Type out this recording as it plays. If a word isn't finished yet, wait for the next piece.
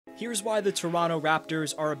Here's why the Toronto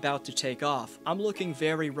Raptors are about to take off. I'm looking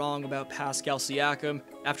very wrong about Pascal Siakam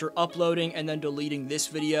after uploading and then deleting this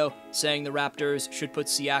video saying the Raptors should put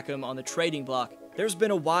Siakam on the trading block. There's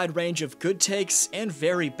been a wide range of good takes and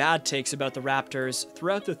very bad takes about the Raptors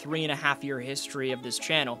throughout the 3.5-year history of this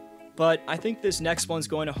channel, but I think this next one's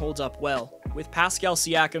going to hold up well. With Pascal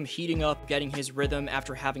Siakam heating up, getting his rhythm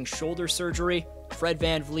after having shoulder surgery, Fred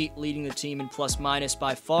VanVleet leading the team in plus-minus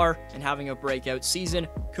by far and having a breakout season,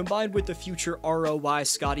 combined with the future ROI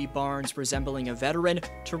Scottie Barnes resembling a veteran,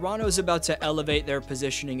 Toronto's about to elevate their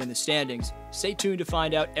positioning in the standings. Stay tuned to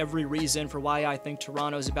find out every reason for why I think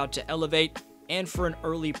Toronto's about to elevate, and for an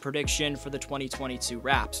early prediction for the 2022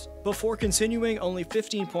 Raps. Before continuing, only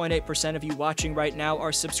 15.8% of you watching right now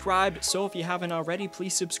are subscribed, so if you haven't already,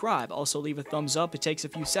 please subscribe. Also leave a thumbs up, it takes a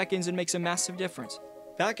few seconds and makes a massive difference.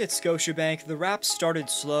 Back at Scotiabank, the Raps started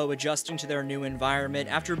slow adjusting to their new environment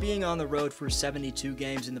after being on the road for 72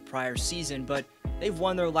 games in the prior season, but they've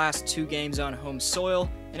won their last 2 games on home soil,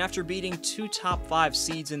 and after beating 2 top 5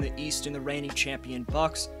 seeds in the East in the reigning champion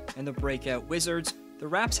Bucks and the breakout Wizards, the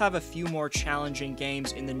Raps have a few more challenging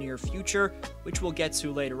games in the near future, which we'll get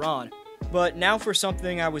to later on. But now for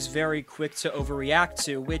something I was very quick to overreact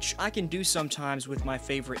to, which I can do sometimes with my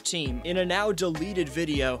favorite team. In a now deleted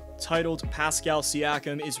video titled "Pascal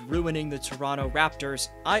Siakam is ruining the Toronto Raptors,"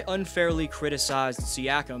 I unfairly criticized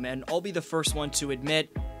Siakam, and I'll be the first one to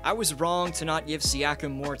admit I was wrong to not give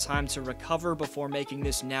Siakam more time to recover before making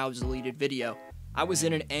this now deleted video. I was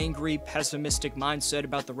in an angry, pessimistic mindset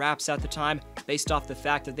about the Raps at the time, based off the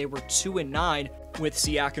fact that they were 2-9 with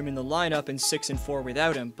Siakam in the lineup and 6-4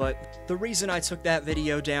 without him, but the reason I took that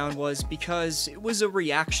video down was because it was a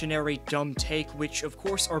reactionary, dumb take, which of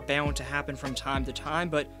course are bound to happen from time to time,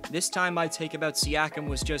 but this time my take about Siakam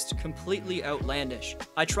was just completely outlandish.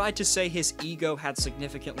 I tried to say his ego had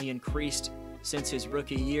significantly increased since his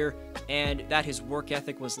rookie year, and that his work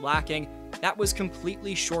ethic was lacking. That was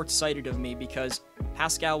completely short-sighted of me because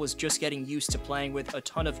Pascal was just getting used to playing with a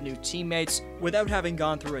ton of new teammates without having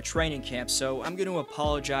gone through a training camp, so I'm going to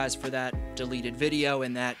apologize for that deleted video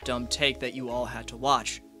and that dumb take that you all had to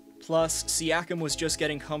watch. Plus, Siakam was just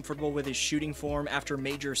getting comfortable with his shooting form after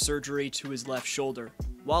major surgery to his left shoulder.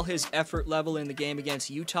 While his effort level in the game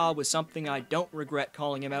against Utah was something I don't regret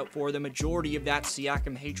calling him out for, the majority of that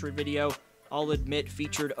Siakam hatred video, I'll admit,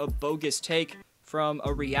 featured a bogus take from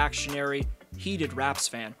a reactionary, heated Raps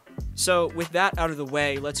fan. So with that out of the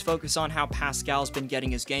way, let's focus on how Pascal's been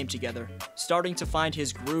getting his game together. Starting to find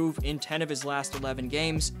his groove in 10 of his last 11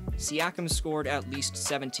 games, Siakam scored at least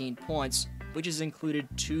 17 points, which has included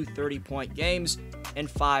 2 30-point games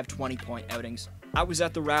and 5 20-point outings. I was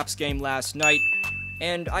at the Raps game last night,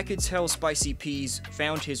 and I could tell Spicy Peas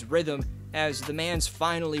found his rhythm as the man's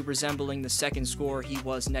finally resembling the second scorer he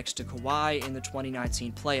was next to Kawhi in the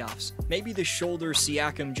 2019 playoffs. Maybe the shoulder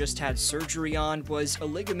Siakam just had surgery on was a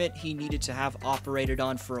ligament he needed to have operated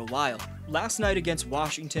on for a while. Last night against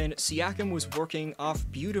Washington, Siakam was working off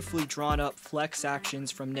beautifully drawn up flex actions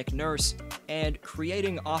from Nick Nurse and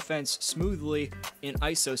creating offense smoothly in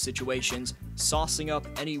ISO situations, saucing up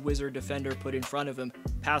any Wizard defender put in front of him.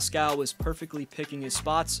 Pascal was perfectly picking his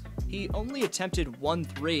spots. He only attempted 1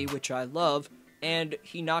 3, which I love, and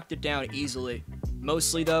he knocked it down easily.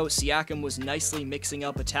 Mostly though, Siakam was nicely mixing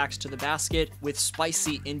up attacks to the basket with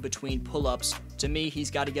spicy in-between pull-ups. To me,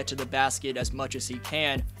 he's got to get to the basket as much as he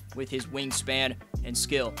can with his wingspan and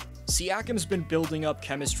skill. Siakam's been building up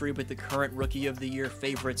chemistry with the current Rookie of the Year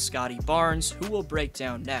favorite Scottie Barnes, who we'll break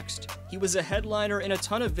down next. He was a headliner in a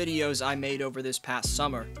ton of videos I made over this past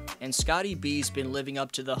summer, and Scottie B's been living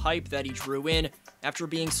up to the hype that he drew in after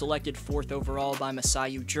being selected 4th overall by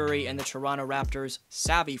Masai Ujiri and the Toronto Raptors'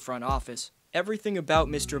 savvy front office. Everything about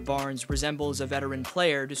Mr. Barnes resembles a veteran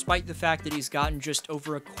player, despite the fact that he's gotten just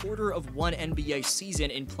over a quarter of one NBA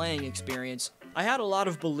season in playing experience. I had a lot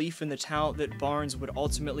of belief in the talent that Barnes would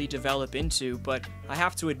ultimately develop into, but I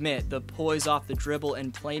have to admit, the poise off the dribble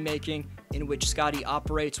and playmaking in which Scottie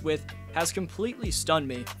operates with has completely stunned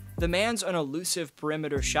me. The man's an elusive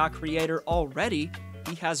perimeter shot creator already.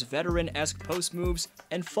 He has veteran-esque post moves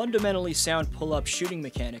and fundamentally sound pull-up shooting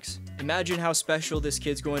mechanics. Imagine how special this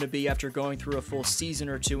kid's going to be after going through a full season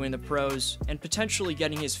or 2 in the pros and potentially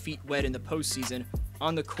getting his feet wet in the postseason.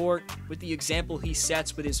 On the court, with the example he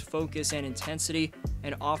sets with his focus and intensity,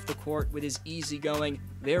 and off the court with his easygoing,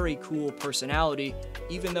 very cool personality,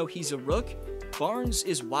 even though he's a rook, Barnes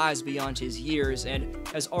is wise beyond his years and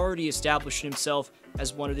has already established himself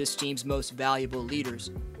as one of this team's most valuable leaders.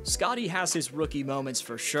 Scottie has his rookie moments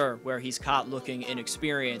for sure, where he's caught looking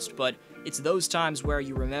inexperienced, but it's those times where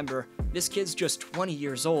you remember, this kid's just 20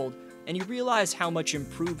 years old, and you realize how much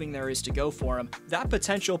improving there is to go for him. That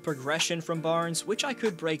potential progression from Barnes, which I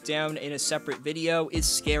could break down in a separate video, is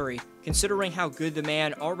scary, considering how good the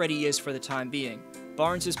man already is for the time being.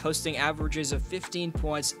 Barnes is posting averages of 15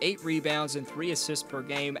 points, 8 rebounds, and 3 assists per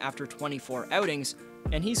game after 24 outings,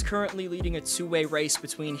 and he's currently leading a two-way race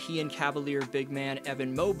between he and Cavalier big man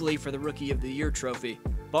Evan Mobley for the Rookie of the Year trophy.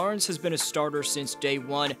 Barnes has been a starter since day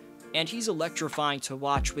one, and he's electrifying to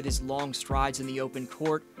watch with his long strides in the open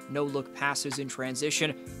court, no-look passes in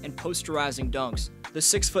transition, and posterizing dunks. The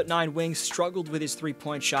 6'9" wing struggled with his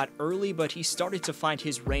three-point shot early, but he started to find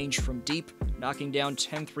his range from deep, knocking down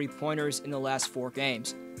 10 three-pointers in the last 4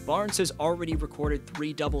 games. Barnes has already recorded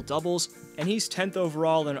 3 double-doubles, and he's 10th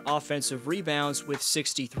overall in offensive rebounds with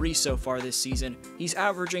 63 so far this season. He's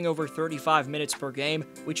averaging over 35 minutes per game,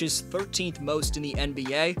 which is 13th most in the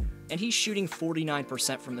NBA, and he's shooting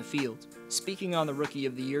 49% from the field. Speaking on the Rookie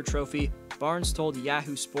of the Year trophy, Barnes told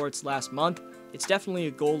Yahoo Sports last month, "It's definitely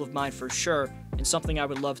a goal of mine for sure, and something I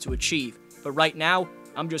would love to achieve. But right now,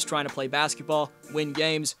 I'm just trying to play basketball, win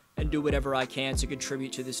games, and do whatever I can to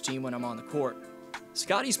contribute to this team when I'm on the court."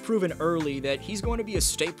 Scottie's proven early that he's going to be a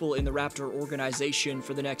staple in the Raptor organization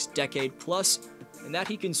for the next decade plus, and that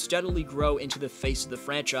he can steadily grow into the face of the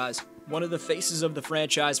franchise. One of the faces of the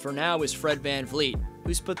franchise for now is Fred VanVleet,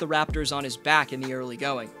 who's put the Raptors on his back in the early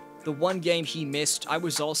going. The one game he missed, I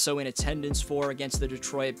was also in attendance for against the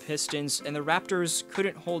Detroit Pistons, and the Raptors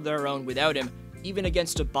couldn't hold their own without him, even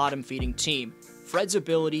against a bottom-feeding team. Fred's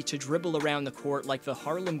ability to dribble around the court like the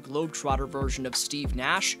Harlem Globetrotter version of Steve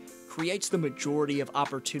Nash creates the majority of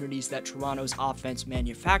opportunities that Toronto's offense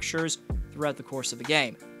manufactures throughout the course of a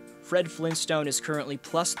game. Fred Flintstone is currently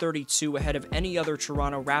plus 32 ahead of any other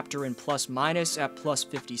Toronto Raptor in plus-minus at plus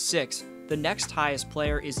 56. The next highest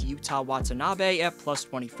player is Utah Watanabe at plus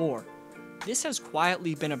 24. This has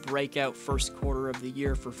quietly been a breakout first quarter of the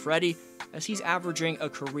year for Freddie, as he's averaging a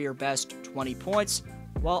career-best 20 points,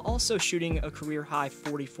 while also shooting a career-high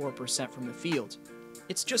 44% from the field.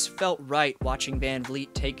 It's just felt right watching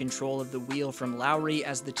VanVleet take control of the wheel from Lowry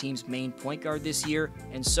as the team's main point guard this year,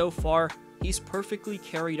 and so far, he's perfectly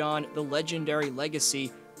carried on the legendary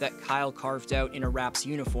legacy that Kyle carved out in a Raps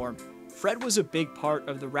uniform. Fred was a big part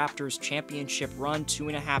of the Raptors' championship run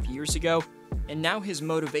 2.5 years ago, and now his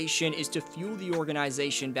motivation is to fuel the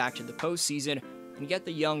organization back to the postseason and get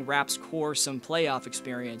the young Raps core some playoff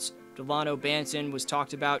experience. Delano Banton was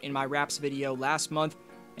talked about in my Raps video last month,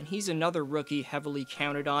 and he's another rookie heavily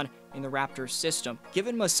counted on in the Raptors system.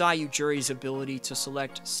 Given Masai Ujiri's ability to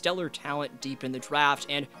select stellar talent deep in the draft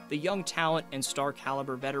and the young talent and star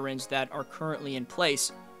caliber veterans that are currently in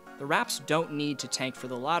place, the Raps don't need to tank for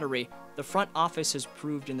the lottery. The front office has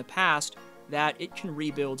proved in the past that it can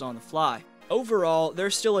rebuild on the fly. Overall,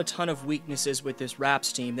 there's still a ton of weaknesses with this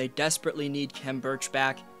Raps team. They desperately need Khem Birch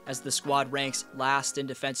back, as the squad ranks last in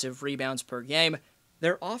defensive rebounds per game.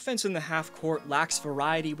 Their offense in the half-court lacks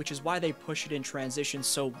variety, which is why they push it in transition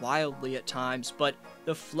so wildly at times, but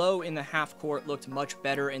the flow in the half-court looked much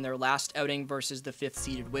better in their last outing versus the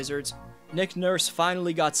 5th-seeded Wizards. Nick Nurse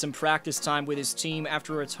finally got some practice time with his team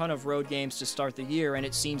after a ton of road games to start the year, and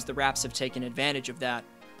it seems the Raps have taken advantage of that.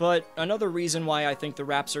 But another reason why I think the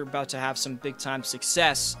Raps are about to have some big-time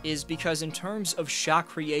success is because in terms of shot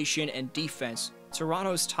creation and defense,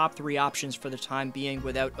 Toronto's top 3 options for the time being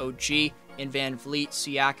without OG in VanVleet,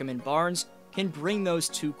 Siakam, and Barnes can bring those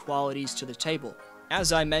 2 qualities to the table.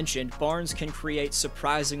 As I mentioned, Barnes can create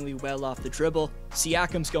surprisingly well off the dribble,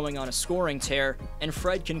 Siakam's going on a scoring tear, and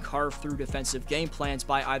Fred can carve through defensive game plans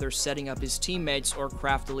by either setting up his teammates or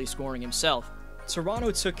craftily scoring himself.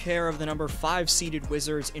 Toronto took care of the number 5-seeded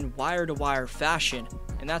Wizards in wire-to-wire fashion,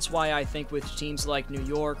 and that's why I think with teams like New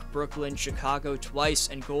York, Brooklyn, Chicago twice,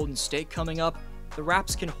 and Golden State coming up, the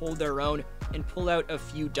Raps can hold their own and pull out a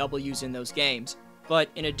few W's in those games. But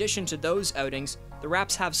in addition to those outings, the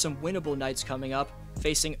Raps have some winnable nights coming up,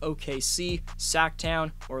 facing OKC,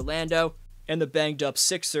 Sacktown, Orlando, and the banged-up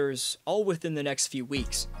Sixers, all within the next few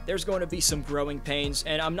weeks. There's going to be some growing pains,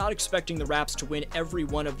 and I'm not expecting the Raps to win every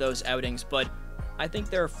one of those outings, but I think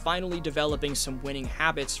they're finally developing some winning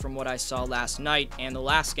habits from what I saw last night and the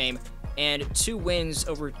last game, and 2 wins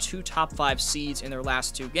over 2 top 5 seeds in their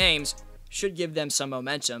last 2 games should give them some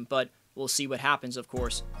momentum, but We'll see what happens, of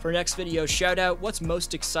course. For next video shoutout, what's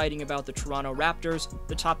most exciting about the Toronto Raptors?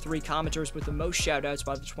 The top 3 commenters with the most shoutouts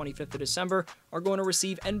by the 25th of December are going to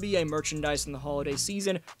receive NBA merchandise in the holiday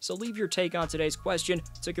season, so leave your take on today's question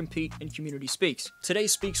to compete in Community Speaks.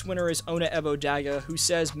 Today's Speaks winner is Ona Ebodaga, who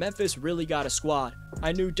says Memphis really got a squad.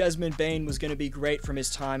 I knew Desmond Bane was going to be great from his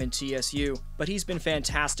time in TSU, but he's been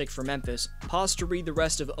fantastic for Memphis. Pause to read the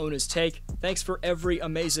rest of Ona's take. Thanks for every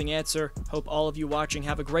amazing answer. Hope all of you watching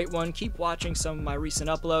have a great one. Keep watching some of my recent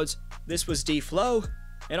uploads. This was D-Flow,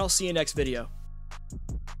 and I'll see you next video.